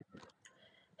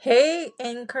Hey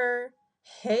Anchor,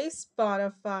 hey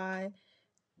Spotify,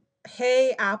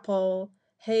 hey Apple,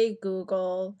 hey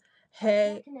Google, I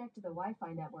can't hey. connect to the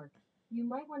Wi-Fi network. You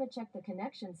might want to check the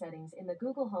connection settings in the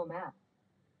Google Home app.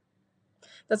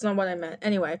 That's not what I meant.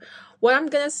 Anyway, what I'm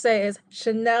gonna say is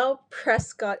Chanel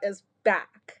Prescott is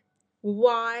back.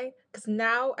 Why? Because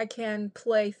now I can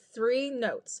play three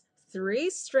notes, three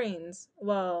strings,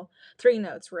 well, three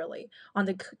notes really, on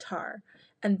the guitar.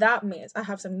 And that means I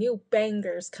have some new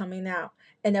bangers coming out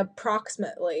in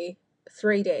approximately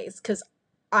 3 days because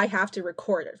I have to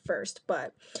record it first.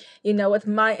 But, with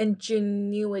my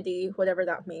ingenuity, whatever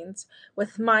that means,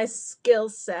 with my skill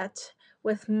set,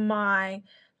 with my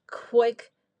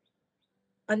quick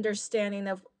understanding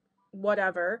of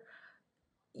whatever,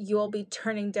 you'll be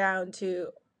turning down to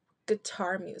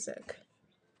guitar music.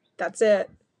 That's it.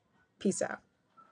 Peace out.